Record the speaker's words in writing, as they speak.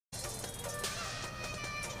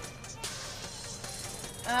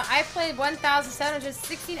I played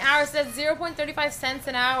 1,716 hours. That's 0.35 cents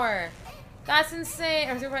an hour. That's insane.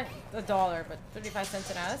 Or a dollar, but 35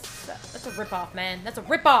 cents an hour. That's a ripoff, man. That's a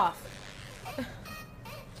ripoff.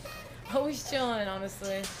 Always chilling,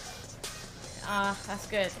 honestly. That's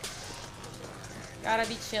good. Gotta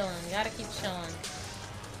be chilling. Gotta keep chilling.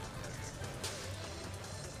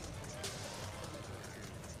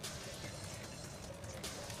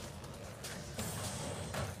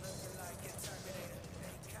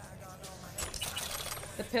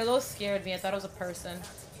 The pillow scared me. I thought it was a person.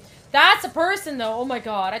 That's a person, though. Oh my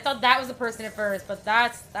god. I thought that was a person at first, but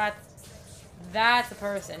that's a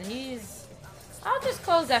person. He's... I'll just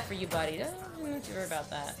close that for you, buddy. Don't need to worry about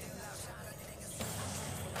that.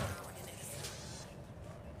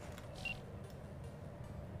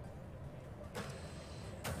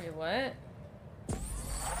 Wait, what?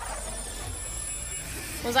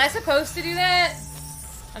 Was I supposed to do that?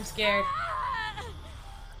 I'm scared.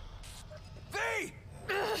 V!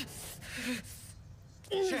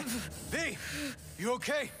 Shit. V! You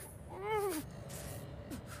okay?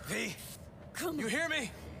 V! Come you hear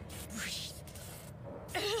me?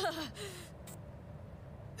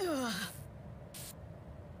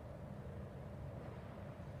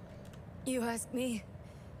 You ask me.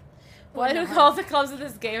 Why do all the clubs in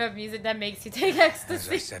this game have music that makes you take ecstasy? As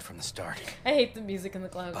I said from the start. I hate the music in the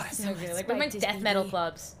clubs. But It's so good. Like, we're my death metal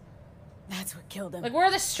clubs. That's what killed him. Like,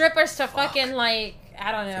 we're the strippers to fucking, like,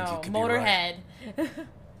 I don't know, Motorhead. Right.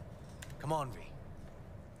 Come on, V.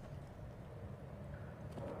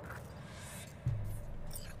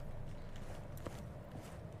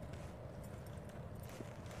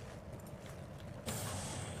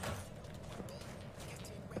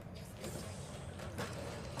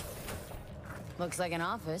 Looks like an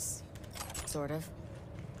office. Sort of.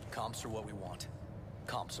 Comps are what we want.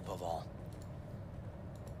 Comps above all.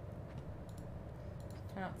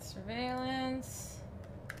 Turn off the surveillance.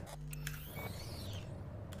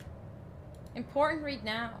 Important read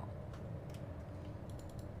now.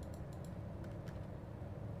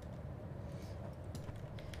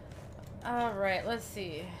 Alright, let's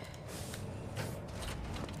see.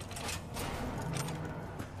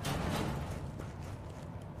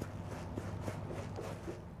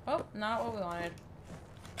 Oh, not what we wanted.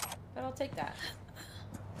 But I'll take that.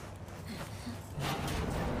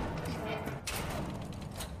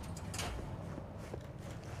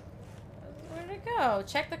 Where did it go?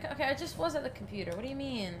 Check the... Okay, I just was at the computer. What do you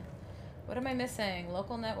mean? What am I missing?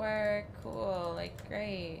 Local network. Cool. Like,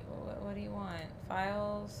 great. What do you want?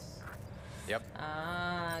 Files? Yep.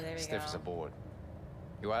 Ah, there we go. Stiff as a board.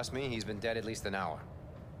 You ask me, he's been dead at least an hour.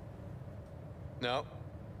 No.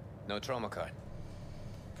 No trauma card.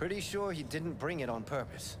 Pretty sure he didn't bring it on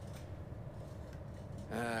purpose.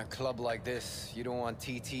 A club like this, you don't want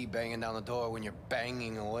TT banging down the door when you're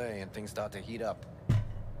banging away and things start to heat up.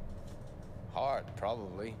 Hard,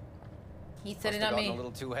 probably. He said it, Must have not gotten me. a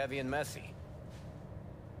little too heavy and messy.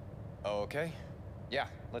 Okay. Yeah,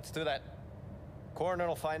 let's do that. Coroner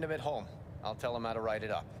will find him at home. I'll tell him how to write it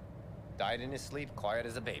up. Died in his sleep, quiet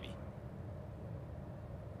as a baby.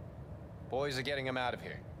 Boys are getting him out of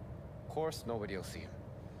here. Of course, nobody will see him.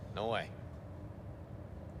 No way.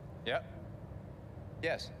 Yep.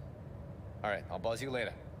 Yes. All right, I'll buzz you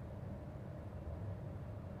later.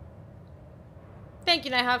 Thank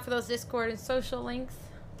you, Nighthawk, for those Discord and social links.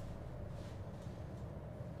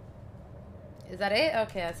 Is that it?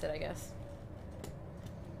 Okay, that's it, I guess.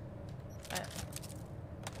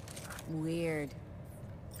 Weird.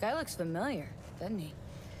 Guy looks familiar, doesn't he?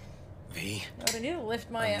 V. I need to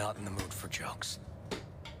lift my... I'm not in the mood for jokes.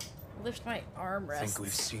 Lift my armrest. I think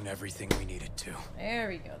we've seen everything we needed to. There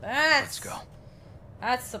we go. That's... Let's go.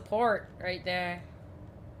 That's support right there.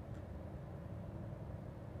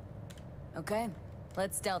 Okay,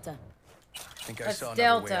 let's Delta. I think I Let's saw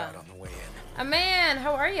Delta. another way out on the way in. Man,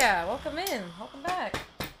 how are ya? Welcome in. Welcome back.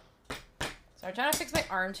 So I'm trying to fix my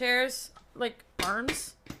armchairs. Like,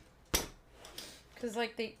 arms. Because,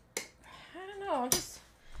 like, they... I don't know.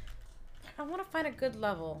 I want to find a good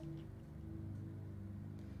level.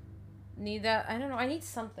 Need that? I don't know. I need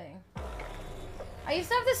something. I used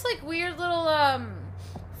to have this, like, weird little,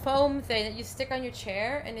 foam thing that you stick on your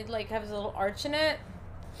chair, and it, like, has a little arch in it.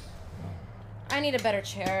 I need a better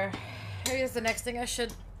chair. Maybe that's the next thing I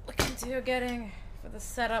should look into getting for the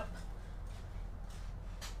setup.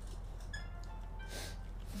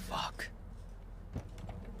 Fuck.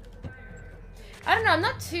 I don't know. I'm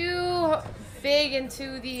not too big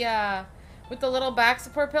into the, with the little back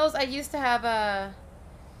support pillows. I used to have a...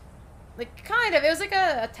 Like, kind of. It was like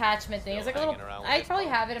a attachment thing. It was like a little... I probably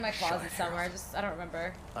have it in my closet somewhere. I don't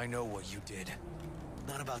remember. I know what you did.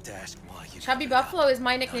 Not about to ask why you. Chubby Buffalo is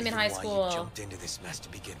my nickname in high Why you school. jumped into this mess to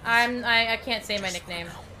begin with. I can't say my Just nickname.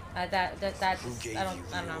 wanna Who gave I don't you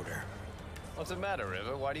know. the order? What's the matter,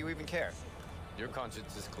 River? Why do you even care? Your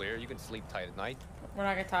conscience is clear. You can sleep tight at night. We're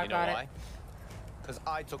not gonna talk You know about why? it. Because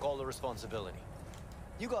I took all the responsibility.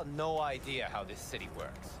 You got no idea how this city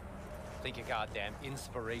works. Think your goddamn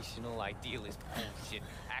inspirational, idealist bullshit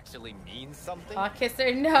actually means something? Oh,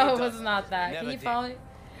 Kisser, no, It it was doesn't. not that. Never Can you did. follow me?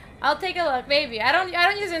 I'll take a look, maybe. I don't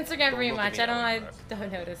use Instagram Don't very look at much. me, I I don't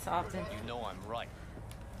don't notice often. You know I'm right.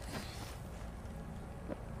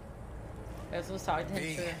 I was supposed to talk to him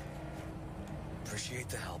V. too. Appreciate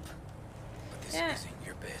the help, but this Yeah. isn't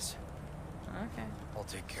your biz. Okay. I'll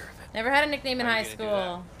take care of it. Never had a nickname in How are high you gonna do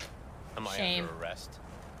school. Am I Shame. under arrest?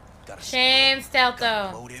 Got a Shame, story, got a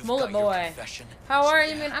Stelto. motive, Mullet got your boy. confession. How So are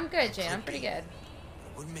you, yeah, man? I'm good, Jane. could I'm pretty be. good.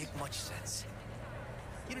 It wouldn't make much sense.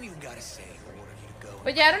 You don't even gotta say who ordered you to go.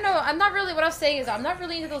 But yeah, I don't know. I'm not really. What I was saying is, I'm not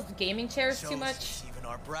really into those gaming chairs So too much. since even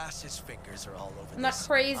our brass's fingers are all over I'm not this,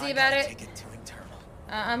 crazy I about gotta it. Take it to internal.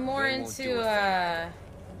 I'm more They won't do into. a thing.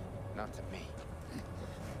 Not to me.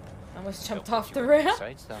 I almost They'll jumped put off you the in rail.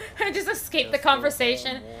 sights, though. I just escaped the Just go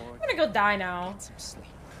conversation. home, I'm gonna go die now. Get some sleep.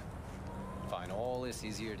 Find all this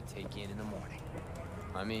easier to take in the morning.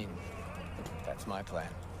 I mean, that's my plan.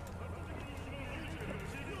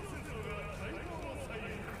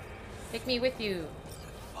 Take me with you.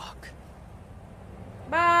 Fuck.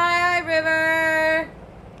 Bye, River.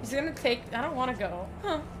 He's gonna take. I don't want to go.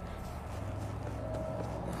 Huh.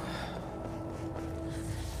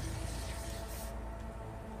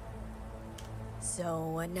 So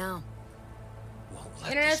what now? Won't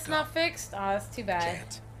let Internet's this go. not fixed. Oh, that's too bad.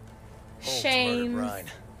 Can't. Holtz Shame. murdered Ryan.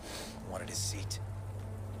 Wanted his seat.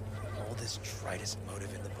 Oldest, tritest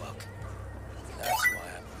motive in the book. That's why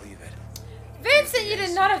I believe it. Vincent, you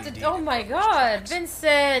did not have to. Oh my God,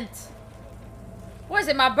 Vincent. What is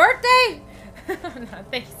it? My birthday? No,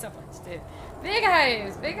 thank you so much, dude. Big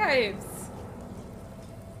hypes, big hypes.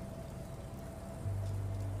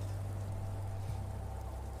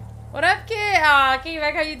 What up, kid? Aw,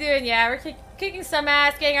 K-Mac, how you doing? Yeah, we're kicking some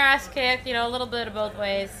ass, getting our ass kicked. You know, a little bit of both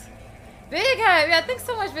ways. Big hype. Yeah, thanks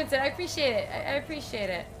so much, Vincent. I appreciate it. I appreciate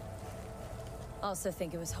it. Also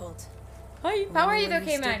think it was Holt. Hi. How are you though, Remember when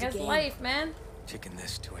we K-Mac? stood How's to life, man? Taking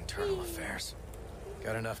this to internal affairs.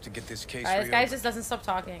 Got enough to get this case Alright, this guy reopened. just doesn't stop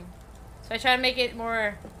talking. So I try to make it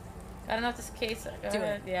more. Got enough this case. Go Do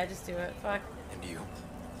ahead. it. Yeah, just do it. Fuck. And you,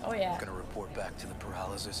 Oh yeah. gonna report back to the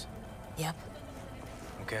paralysis? Yep.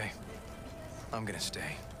 Okay. I'm gonna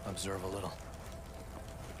stay. Observe a little.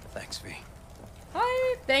 Thanks, V.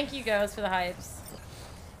 Hype. Thank you, Ghost, for the hypes.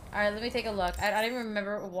 Alright, let me take a look. I don't even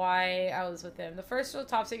remember why I was with him. The first rule of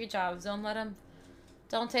top secret jobs: don't let him.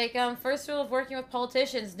 Don't take them. First rule of working with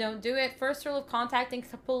politicians: don't do it. First rule of contacting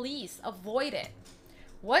the police: avoid it.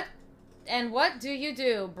 What? And what do you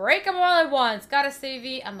do? Break them all at once. Gotta say,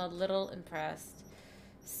 V. I'm a little impressed.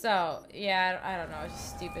 So, yeah, I don't know. It's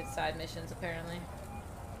just stupid side missions, apparently.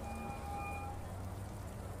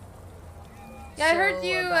 Yeah, I heard So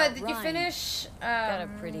you, about did you Ryan. finish, Got a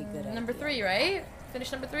pretty good number idea. 3, right?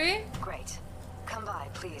 Finish number 3? Great. Come by,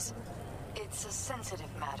 please. It's a sensitive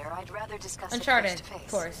matter. I'd rather discuss Uncharted, it face to face.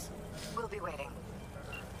 of course. We'll be waiting.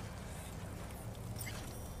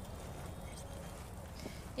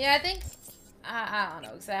 Yeah, I think, I don't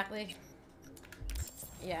know exactly.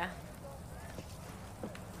 Yeah.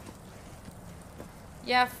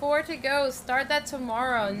 Yeah, 4 to go. Start that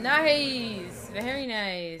tomorrow. Nice. Very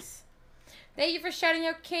nice. Thank you for shouting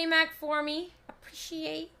out K-Mac for me.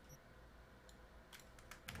 Appreciate.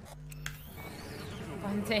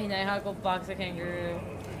 One day, Nighthawk will box a kangaroo.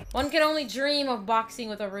 One can only dream of boxing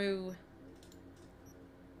with a roo.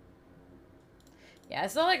 Yeah,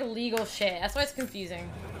 it's not like legal shit. That's why it's confusing.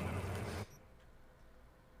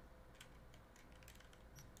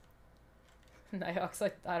 Nighthawk's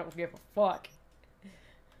like, I don't give a fuck.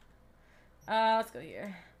 Let's go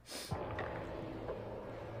here.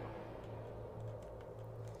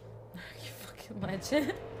 You fucking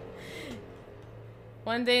legend.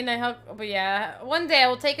 One day Nighthawk, but yeah, one day I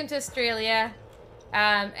will take him to Australia.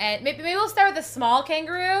 And maybe we'll start with a small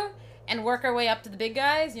kangaroo and work our way up to the big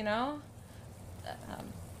guys, you know?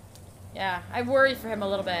 Yeah, I worry for him a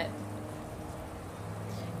little bit.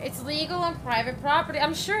 It's legal on private property.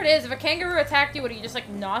 I'm sure it is. If a kangaroo attacked you, what are you just like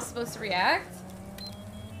not supposed to react?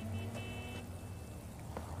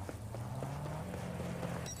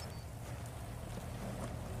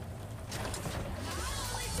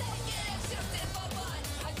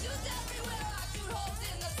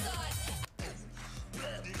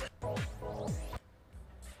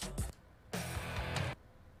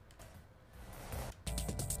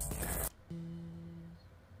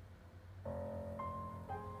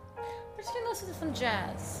 We're just gonna listen to some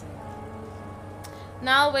jazz.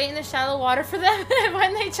 Now I'll wait in the shallow water for them.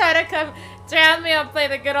 When they try to come drown me, I'll play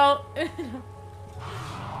the good old...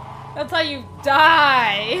 That's how you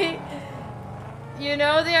die. You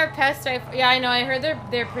know they are pests, right? Yeah, I know. I heard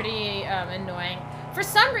they're pretty annoying. For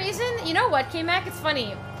some reason, you know what, K-Mac? It's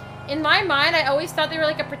funny. In my mind, I always thought they were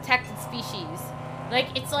like a protected species.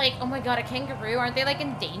 Like, it's like, oh my god, a kangaroo? Aren't they like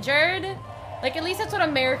endangered? Like, at least that's what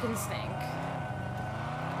Americans think.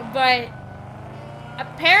 But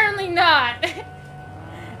apparently not.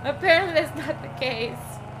 Apparently that's not the case.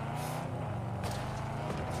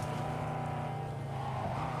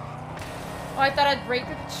 Oh, I thought I'd break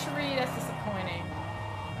through the tree. That's disappointing.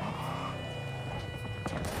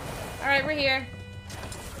 Alright, we're here.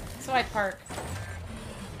 So I park.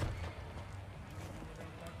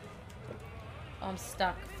 Oh, I'm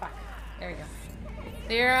stuck. Fuck. There we go.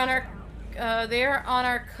 They're on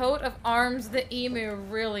our coat of arms, the emu,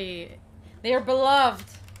 really. They are beloved.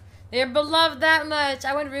 They are beloved that much.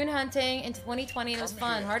 I went rune hunting in 2020 and it was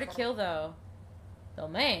fun. Hard to kill though.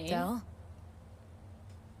 Domain. Del?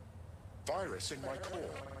 Virus in my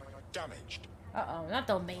core. Damaged. Uh-oh, not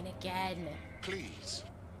domain again. Please.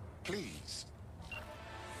 Please.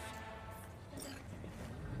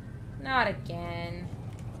 Not again.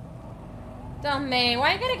 Domain,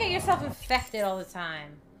 why you gotta get yourself infected all the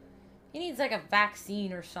time? He needs like a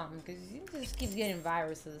vaccine or something, because he just keeps getting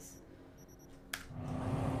viruses.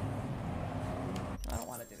 I don't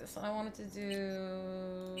want to do this. I wanted to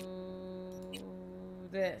do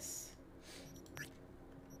this.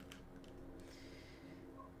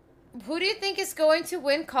 Who do you think is going to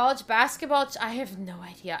win college basketball? I have no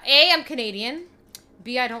idea. A, I'm Canadian.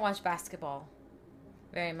 B, I don't watch basketball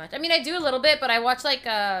very much. I mean, I do a little bit, but I watch like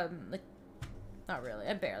not really.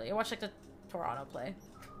 I barely. I watch like the Toronto play.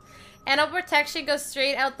 Animal protection goes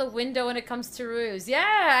straight out the window when it comes to roos.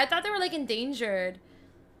 Yeah, I thought they were like endangered.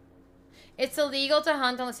 It's illegal to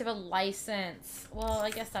hunt unless you have a license. Well, I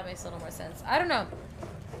guess that makes a little more sense. I don't know.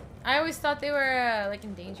 I always thought they were like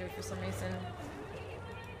endangered for some reason.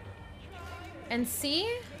 And C?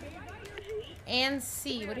 And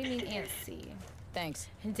C. What do you mean and C? Thanks.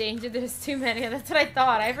 Endangered, there's too many. That's what I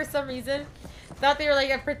thought. I, for some reason, thought they were like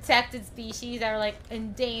a protected species that were like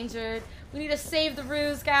endangered. We need to save the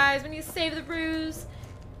roos, guys. We need to save the roos.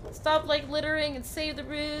 Stop like littering and save the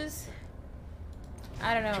roos.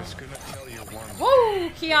 I don't know. Just gonna tell you one. Whoa!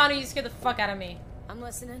 Keanu, you scared the fuck out of me. I'm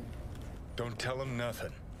listening. Don't tell him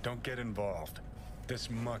nothing. Don't get involved. This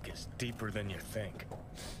muck is deeper than you think.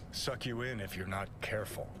 Suck you in if you're not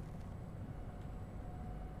careful.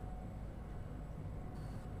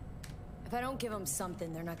 If I don't give them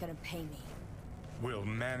something, they're not gonna pay me. We'll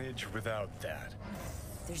manage without that.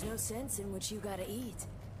 There's no sense in what you gotta eat.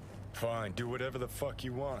 Fine, do whatever the fuck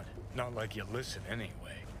you want. Not like you listen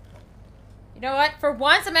anyway. You know what? For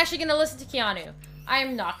once, I'm actually gonna listen to Keanu. I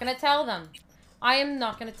am not gonna tell them. I am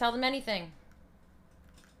not gonna tell them anything.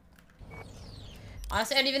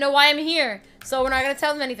 Honestly, I don't even know why I'm here. So we're not gonna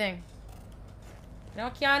tell them anything. You know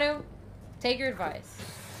what, Keanu? Take your advice.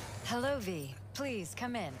 Hello, V. Please,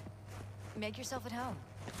 come in. Make yourself at home.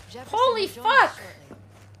 Jefferson Holy will join us fuck! shortly.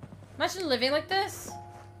 Imagine living like this.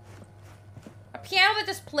 A piano that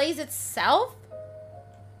just plays itself?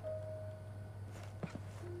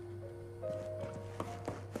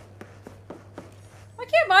 Why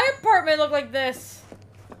can't my apartment look like this?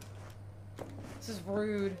 This is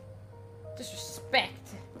rude. Disrespect.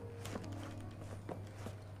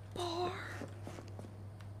 Bar.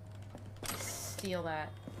 Steal that.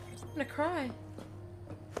 I'm gonna cry.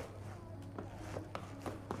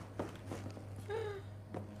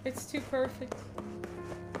 It's too perfect.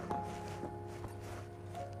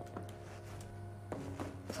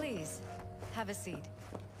 Please, have a seat.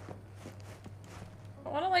 I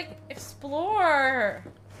wanna, like, explore.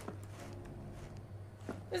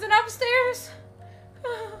 Is it upstairs?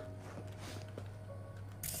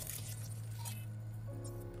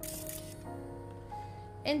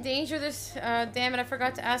 Endanger this. Damn it, I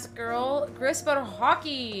forgot to ask Gris about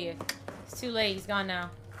hockey. It's too late. He's gone now.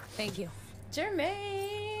 Thank you.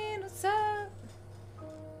 Jermaine, what's up?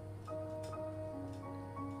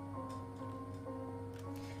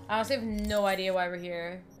 I honestly have no idea why we're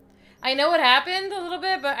here. I know what happened a little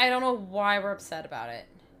bit, but I don't know why we're upset about it.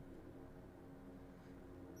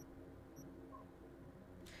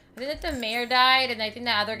 I think that the mayor died, and I think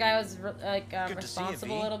the other guy was like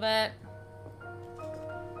responsible a little bit.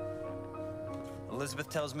 Elizabeth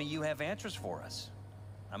tells me you have answers for us.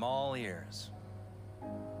 I'm all ears.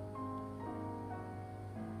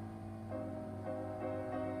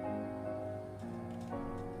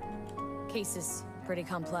 Case is pretty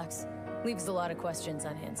complex. Leaves a lot of questions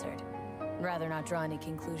unanswered. Rather not draw any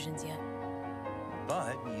conclusions yet.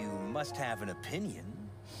 But you must have an opinion.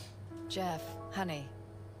 Jeff, honey,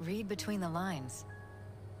 read between the lines.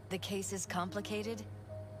 The case is complicated,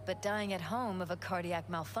 but dying at home of a cardiac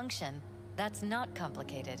malfunction, that's not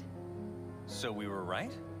complicated. So we were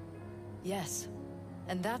right? Yes,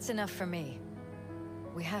 and that's enough for me.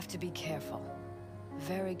 We have to be careful.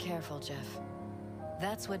 Very careful, Jeff.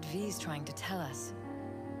 That's what V's trying to tell us.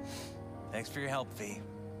 Thanks for your help, V.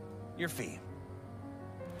 Your fee.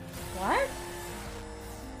 What?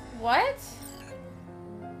 What?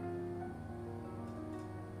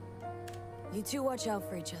 You two watch out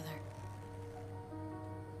for each other.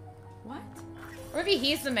 What? Or maybe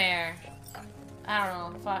he's the mayor. I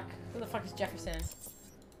don't know. Fuck. Who the fuck is Jefferson?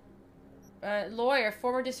 Lawyer,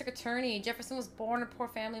 former district attorney. Jefferson was born in a poor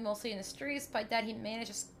family, mostly in the streets. By dad, he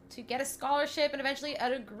managed to get a scholarship and eventually a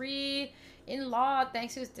degree in law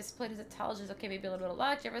thanks to his discipline, his intelligence. Okay, maybe a little bit of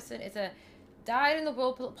luck. Jefferson is a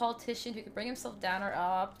dyed-in-the-wool politician who can bring himself down or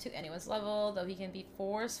up to anyone's level, though he can be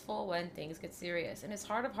forceful when things get serious. In his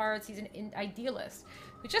heart of hearts, he's an idealist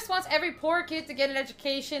who just wants every poor kid to get an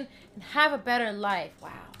education and have a better life. Wow.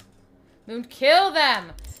 Moon, kill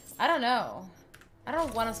them! I don't know. I don't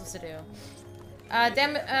know what I'm supposed to do.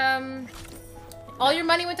 All your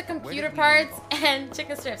money went to computer parts and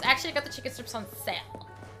chicken strips. Actually, I got the chicken strips on sale.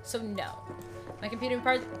 So no. My computer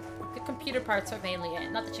parts are mainly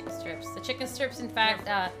it, not the chicken strips. The chicken strips, in fact,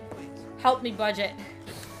 helped me budget.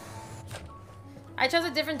 I chose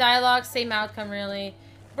a different dialogue, same outcome, really.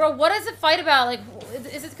 Bro, what is the fight about? Like,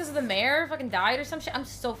 is it because of the mayor fucking died or some shit? I'm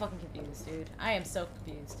so fucking confused, dude. I am so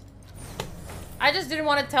confused. I just didn't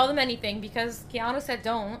want to tell them anything because Keanu said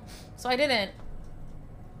don't, so I didn't.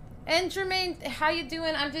 And Jermaine, how you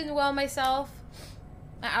doing? I'm doing well myself.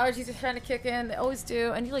 My allergies are trying to kick in. They always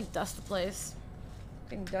do. I need to, like, dust the place.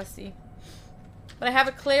 Getting dusty. But I have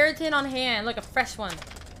a Claritin on hand. Look, a fresh one.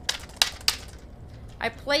 I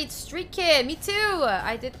played Street Kid. Me too.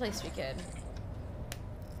 I did play Street Kid.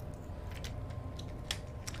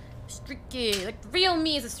 Street Kid. Like, the real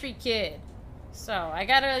me is a street kid. So, I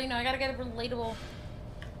gotta, you know, I gotta get a relatable...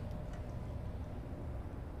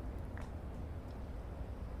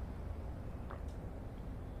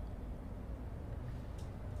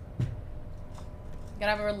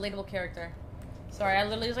 Gotta have a relatable character. Sorry, I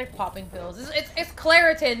literally was like popping pills. It's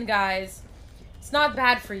Claritin, guys. It's not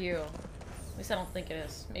bad for you. At least I don't think it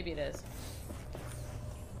is. Maybe it is.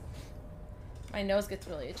 My nose gets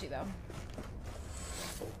really itchy though.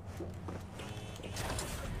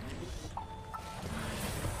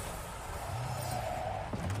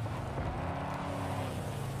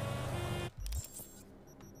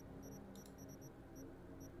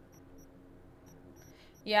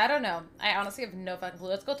 Yeah, I don't know. I honestly have no fucking clue.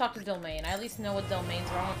 Let's go talk to Domain. I at least know what Domain's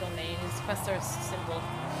wrong with Domain. His quests are simple.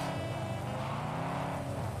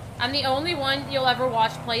 I'm the only one you'll ever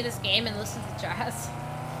watch play this game and listen to jazz.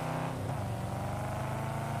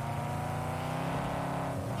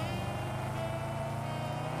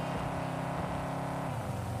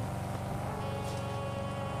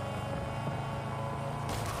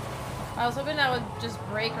 I was hoping that would just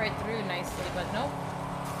break right through nicely, but nope.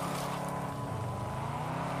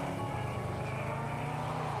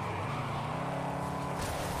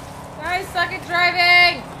 I suck at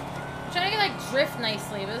driving! I'm trying to get, like, drift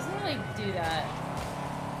nicely, but it doesn't really do that.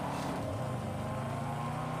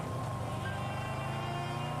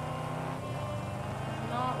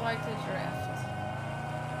 Not like to drift.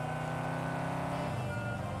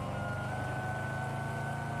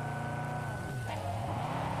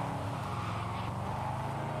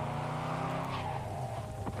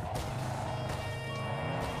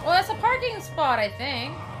 Well, that's a parking spot, I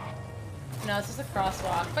think. No, it's just a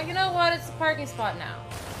crosswalk. But you know what? It's a parking spot now.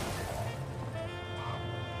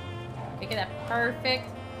 Okay, get that perfect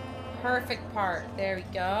part. There we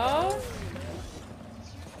go.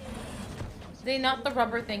 They not the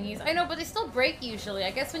rubber thingies. I know, but they still break usually. I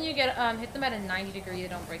guess when you get hit them at a 90 degree, they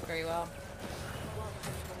don't break very well.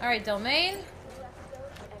 Alright, Domain.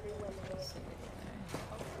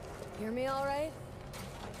 Hear me all right?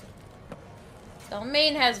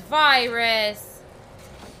 Domain has virus.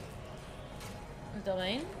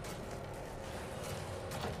 Domain.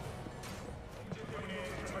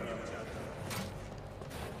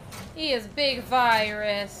 He is big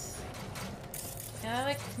virus. Can I,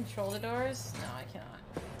 like, control the doors? No, I cannot.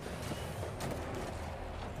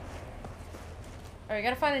 Alright, we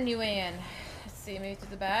gotta find a new way in. Let's see, maybe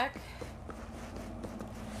through the back.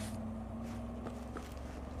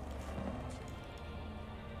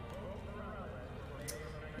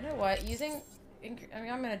 You know what? I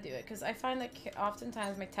mean, I'm gonna do it because I find that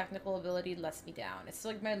oftentimes my technical ability lets me down. It's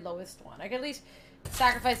like my lowest one. I could at least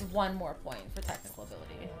sacrifice 1 more point for technical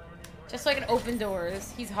ability. Just so I can open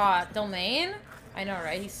doors. He's hot. Domain? I know,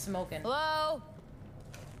 right? He's smoking. Hello?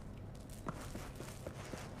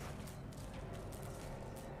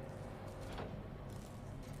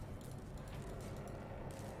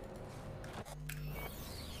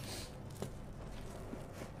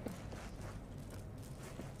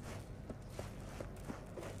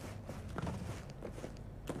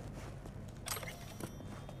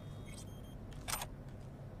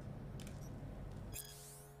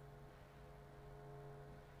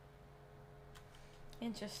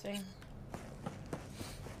 Interesting.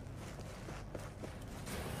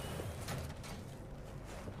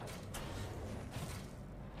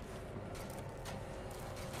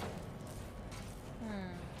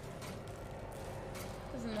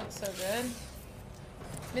 Doesn't look so good.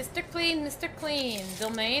 Mr. Clean, Mr. Clean.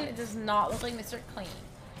 Domain, it does not look like Mr. Clean.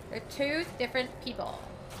 They're 2 different people.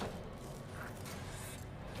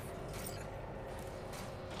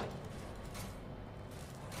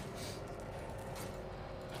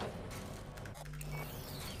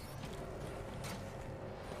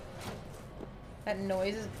 That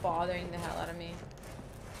noise is bothering the hell out of me.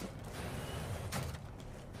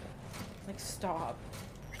 Like, stop.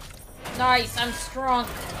 Nice, I'm strong.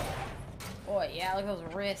 Oh yeah, look at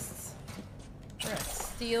those wrists. We're gonna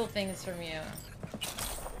steal things from you.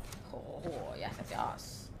 Oh, yes, yes,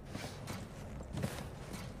 yes.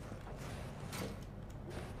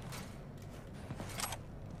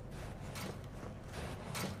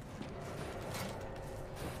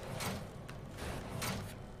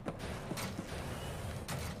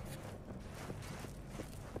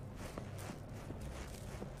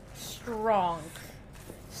 Strong.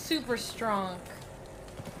 Super strong.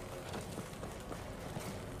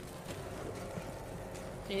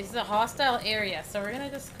 Okay, this is a hostile area, so we're gonna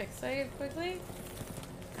just quick save quickly.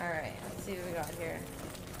 Alright, let's see what we got here.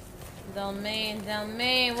 Domain,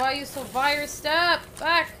 domain, why are you so virused up?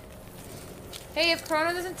 Back! Hey, if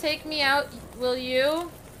Corona doesn't take me out, will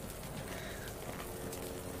you?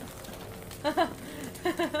 Alright,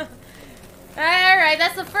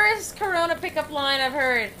 that's the first Corona pickup line I've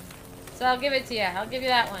heard. So I'll give it to you. I'll give you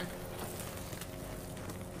that one.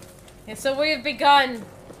 And so we have begun.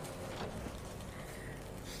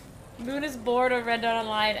 Moon is bored of Red Dawn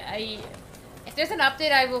Online. If there's an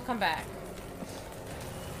update, I will come back.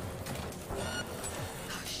 Oh,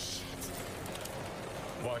 shit.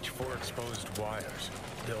 Watch for exposed wires.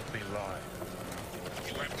 They'll be live.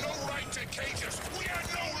 You have no right to cage us. We are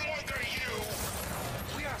no longer you.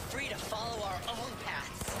 We are free to follow our own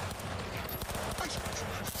paths.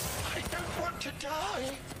 I don't want to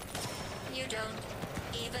die. You don't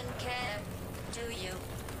even care, do you?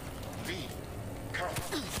 V, come.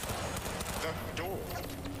 The door.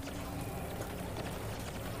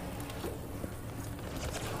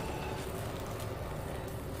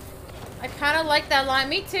 I kind of like that line.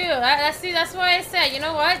 Me too. That's why I said, you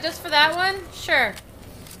know what? Just for that one, sure.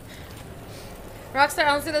 Rockstar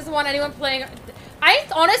honestly doesn't want anyone playing. I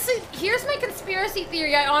honestly, here's my conspiracy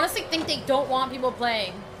theory. I honestly think they don't want people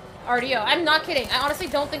playing RDO. I'm not kidding. I honestly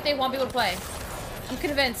don't think they want people to play. I'm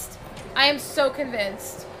convinced. I am so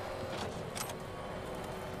convinced.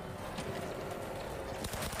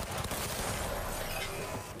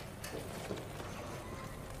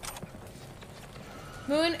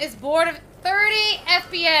 Moon is bored of 30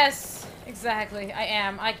 FPS. Exactly, I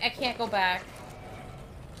am. I can't go back.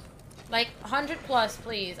 Like, 100 plus,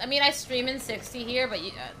 please. I mean, I stream in 60 here, but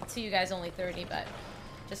to you guys only 30, but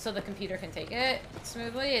just so the computer can take it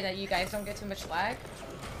smoothly and that you guys don't get too much lag.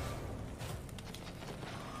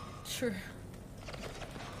 True.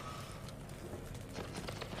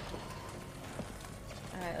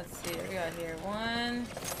 Alright, let's see what we got here. One.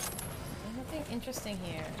 There's nothing interesting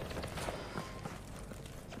here.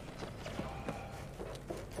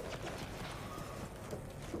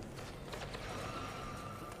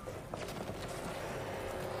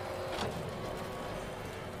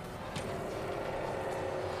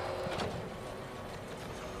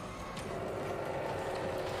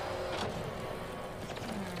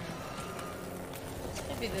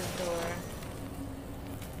 This door.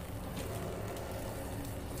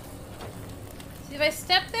 See, if I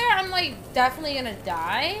step there, I'm like definitely gonna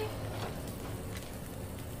die.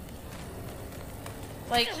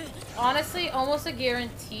 Like, honestly, almost a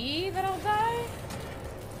guarantee that I'll die.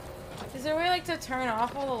 Is there a way like to turn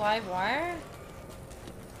off all the live wire?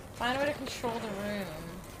 Find a way to control the room.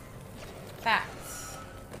 Facts.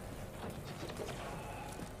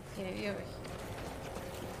 Okay, maybe over here.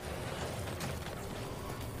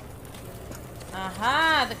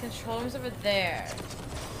 Aha, the control room's over there.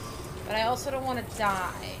 But I also don't want to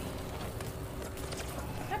die.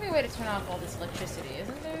 There's gotta be a way to turn off all this electricity,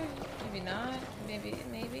 isn't there? Maybe not. Maybe.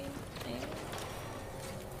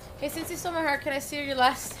 Hey, since you stole my heart, can I see your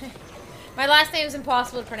last name? My last name is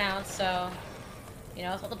impossible to pronounce, so... You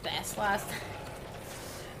know, it's not the best last name.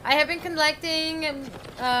 I have been collecting...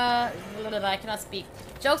 I cannot speak.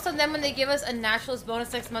 Jokes on them when they give us a naturalist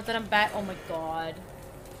bonus next month that I'm back. Oh my god.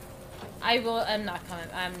 I'm not coming.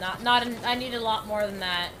 I'm not I need a lot more than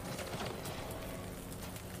that.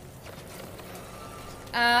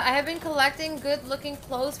 I have been collecting good-looking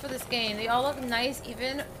clothes for this game. They all look nice,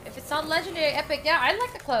 even if it's not legendary epic. Yeah, I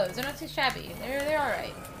like the clothes. They're not too shabby. They're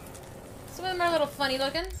alright. Some of them are a little funny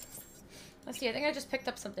looking. Let's see. I think I just picked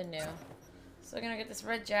up something new. So I'm gonna get this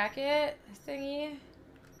red jacket thingy.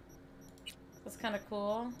 That's kind of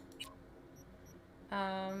cool. Do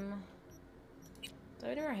I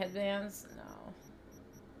have any more headbands? No.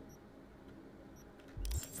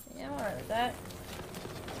 Yeah, I'm alright with that.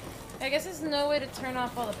 I guess there's no way to turn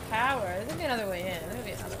off all the power. There's gonna be another way in. There's gonna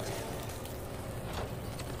be another way in.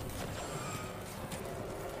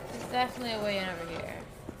 There's definitely a way in over here.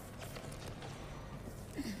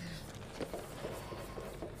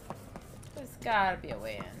 There's gotta be a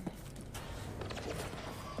way in.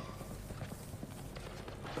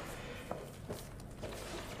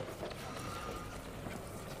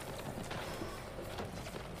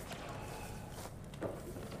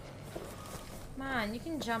 Come on, you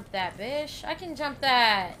can jump that, bish. I can jump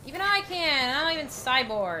that. Even I can. I'm not even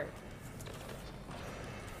cyborg.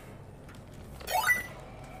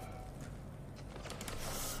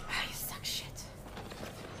 Ah, you suck shit.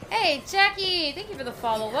 Hey, Jackie! Thank you for the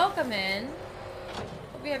follow. Welcome in.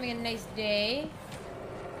 Hope you're having a nice day.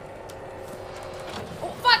 Oh,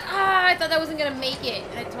 fuck! Ah, I thought that wasn't gonna make it.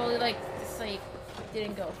 And I totally, like, just, like,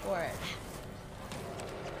 didn't go for it.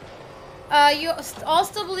 You all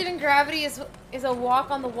still believe in gravity is a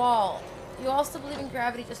walk on the wall. You all still believe in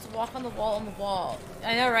gravity just to walk on the wall.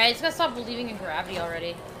 I know, right? I just gotta stop believing in gravity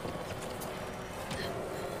already.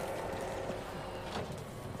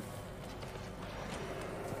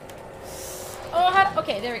 Oh,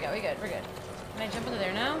 okay, there we go. We're good. Can I jump into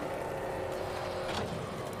there now?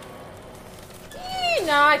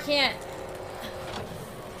 No, I can't.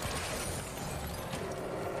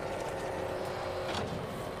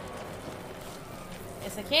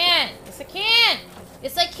 Yes, I can. Yes, I can.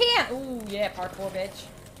 Yes, I can. Ooh, yeah, parkour, bitch.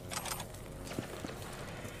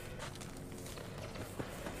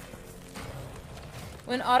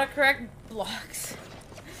 When autocorrect blocks.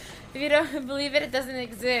 If you don't believe it, it doesn't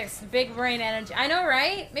exist. Big brain energy. I know,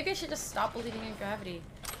 right? Maybe I should just stop believing in gravity.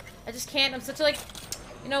 I just can't. I'm such a, like...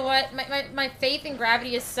 You know what? My faith in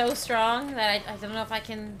gravity is so strong that I don't know if I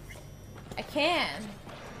can... I can.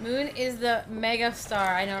 Moon is the mega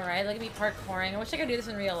star. I know, right? Look at me parkouring. I wish I could do this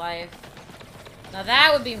in real life. Now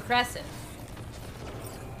that would be impressive.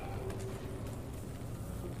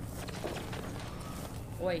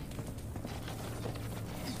 Oi.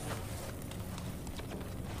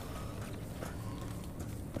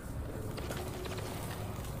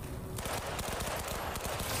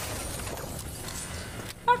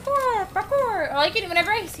 Parkour!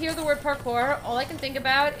 Whenever I hear the word parkour, all I can think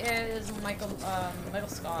about is Michael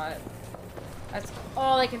Scott. That's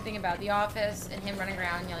all I can think about. The Office and him running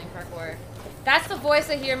around yelling parkour. That's the voice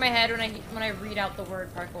I hear in my head when I read out the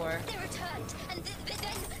word parkour. They returned and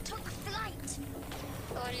then took flight.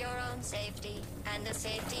 For your own safety and the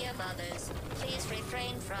safety of others, please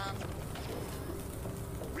refrain from...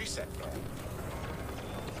 Reset.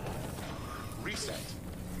 Reset.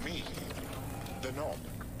 Me. The knob.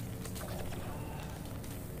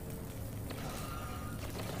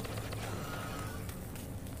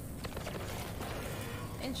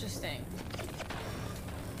 Interesting.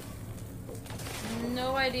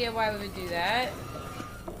 No idea why we would do that.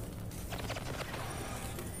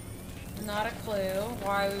 Not a clue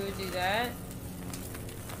why we would do that.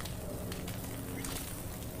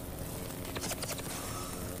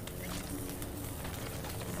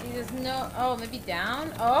 See, there's no... Oh, maybe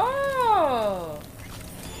down? Oh!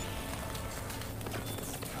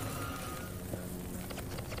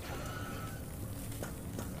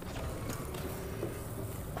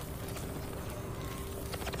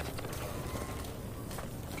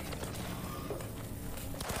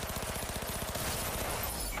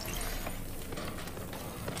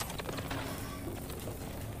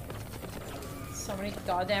 So many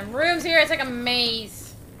goddamn rooms here. It's like a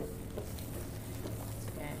maze.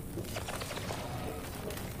 Okay.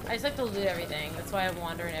 I just like to loot everything. That's why I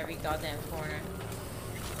wander in every goddamn corner.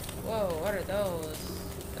 Whoa, what are those?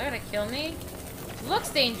 Is that gonna kill me? Looks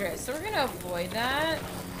dangerous, so we're gonna avoid that.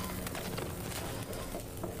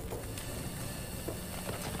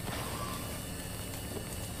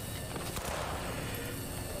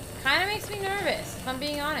 Kind of makes me nervous, if I'm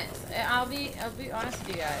being honest. I'll be honest with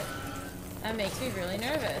you guys. That makes me really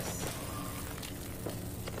nervous.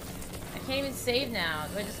 I can't even save now.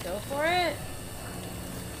 Do I just go for it?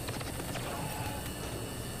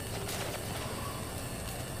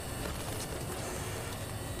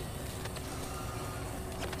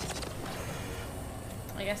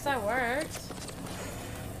 I guess that worked.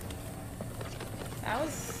 That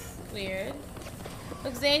was weird.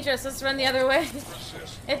 Looks dangerous. Let's run the other way.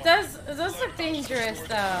 It does look dangerous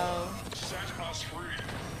though. Set us free.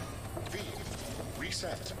 V,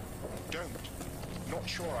 reset. Don't. Not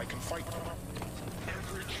sure I can fight them.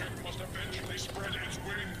 Every chip must eventually spread its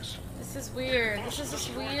wings. This is weird. This is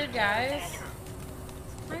just weird, guys.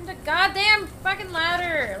 Find a goddamn fucking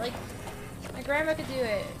ladder. Like, my grandma could do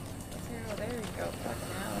it. Oh, there we go.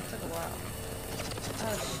 Fucking hell, it took a while.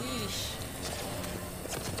 Oh, sheesh.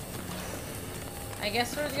 I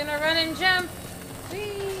guess we're gonna run and jump.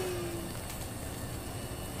 Whee!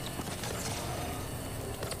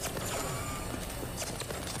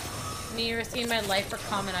 Me risking my life for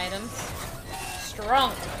common items.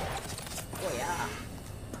 Strong. Oh yeah.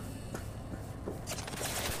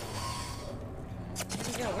 Where'd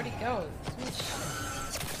he go? Where'd he go?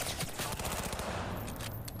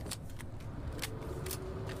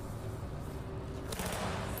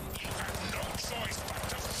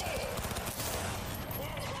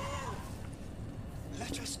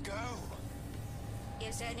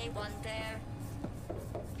 Is anyone there?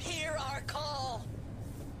 Hear our call!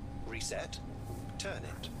 Reset. Turn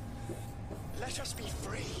it. Let us be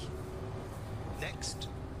free. Next.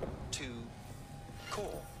 To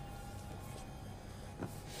core.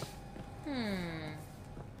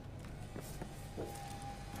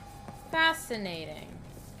 Fascinating.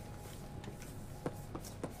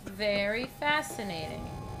 Very fascinating.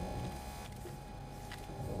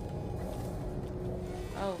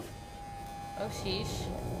 Oh. Oh, sheesh.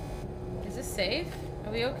 Is this safe?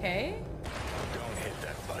 Are we okay? Don't hit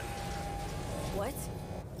that button. What?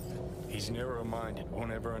 He's narrow-minded,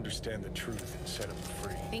 won't ever understand the truth and set him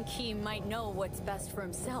free. Think he might know what's best for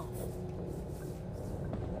himself.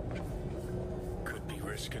 Could be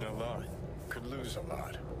risking a lot. Could lose a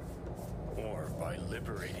lot. Or by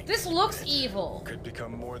liberating. This looks evil. Could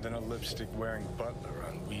become more than a lipstick-wearing butler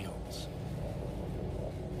on wheels.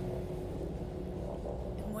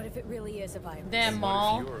 And what if it really is a virus? Damn, And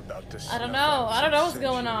Maul. what if you're about to I don't snuff know. out I don't know what's some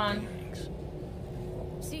going sentient on.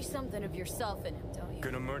 beings? See something of yourself in him, don't you?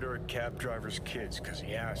 Gonna murder a cab driver's kids because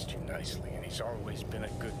he asked you nicely and he's always been a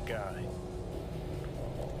good guy.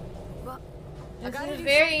 Well, This gotta is do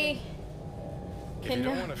very... If you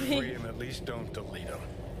don't want to free him, at least don't delete him.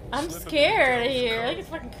 I'm Slip him scared in the here. code. Like it's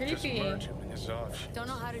fucking Just creepy. merge him in his options. Don't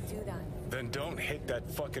know how to do that. Then don't hit that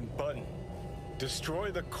fucking button.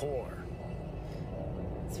 Destroy the core.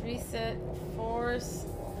 Let's reset. Force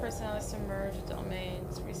personalities to merge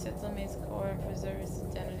domains. Reset domain's core and preserve its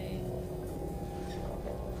identity.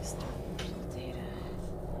 Restore data.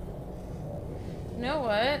 You know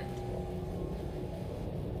what?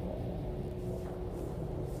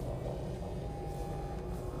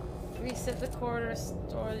 Reset the core to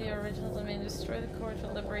restore the original domain. Destroy the core to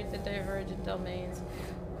liberate the divergent domains.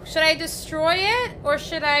 Should I destroy it or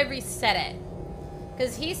should I reset it?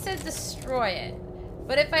 Because he said destroy it.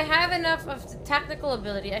 But if I have enough of the technical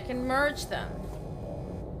ability, I can merge them.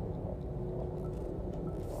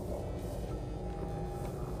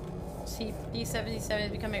 See, B77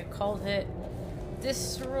 is becoming a cult hit.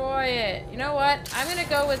 Destroy it. You know what? I'm gonna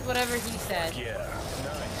go with whatever he said. Yeah,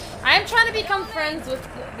 nice. I'm trying to become friends with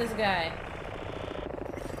this guy.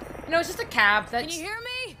 No, it's just a cab. That's... Can you hear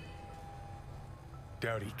me?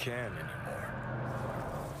 Doubt he can anymore.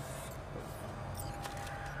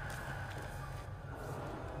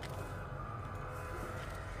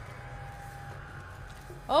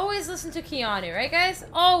 Always listen to Keanu, right guys?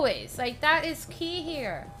 Always. Like, that is key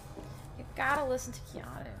here. You gotta listen to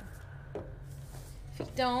Keanu. If you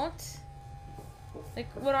don't, like,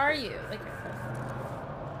 what are you? Like,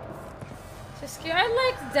 just I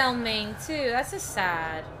like Delmain too. That's just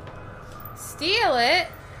sad. Steal it?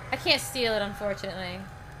 I can't steal it, unfortunately.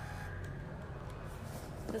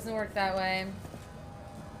 Doesn't work that way.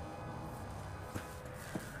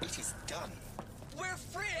 It is done. We're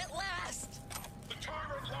free at last! The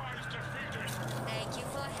tyrant lies defeated. Thank you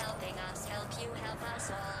for helping us. Help you help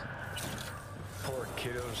us all. Poor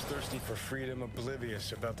kiddos thirsty for freedom,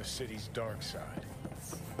 oblivious about the city's dark side.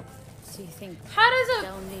 So you think How does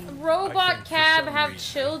they'll a need... robot I think for cab some have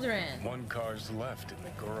reason, children? One car's left in the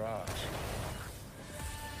garage.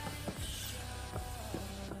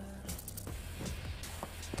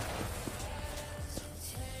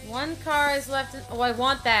 One car is left in... Oh, I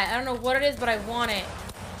want that. I don't know what it is, but I want it.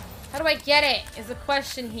 How do I get it? Is the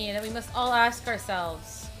question here that we must all ask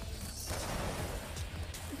ourselves.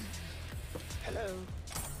 Hello?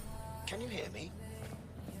 Can you hear me?